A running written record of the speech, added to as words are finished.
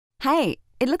Hey,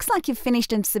 it looks like you've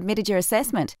finished and submitted your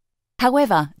assessment.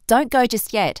 However, don't go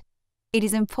just yet. It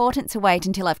is important to wait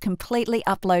until I've completely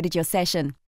uploaded your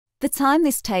session. The time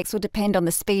this takes will depend on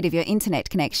the speed of your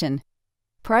internet connection.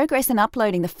 Progress in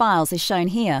uploading the files is shown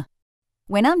here.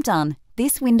 When I'm done,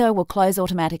 this window will close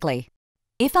automatically.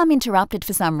 If I'm interrupted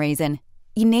for some reason,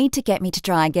 you need to get me to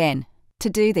try again. To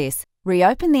do this,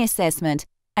 reopen the assessment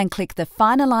and click the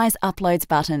Finalize Uploads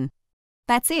button.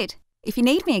 That's it. If you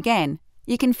need me again,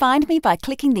 you can find me by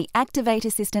clicking the Activate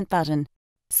Assistant button.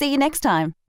 See you next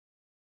time.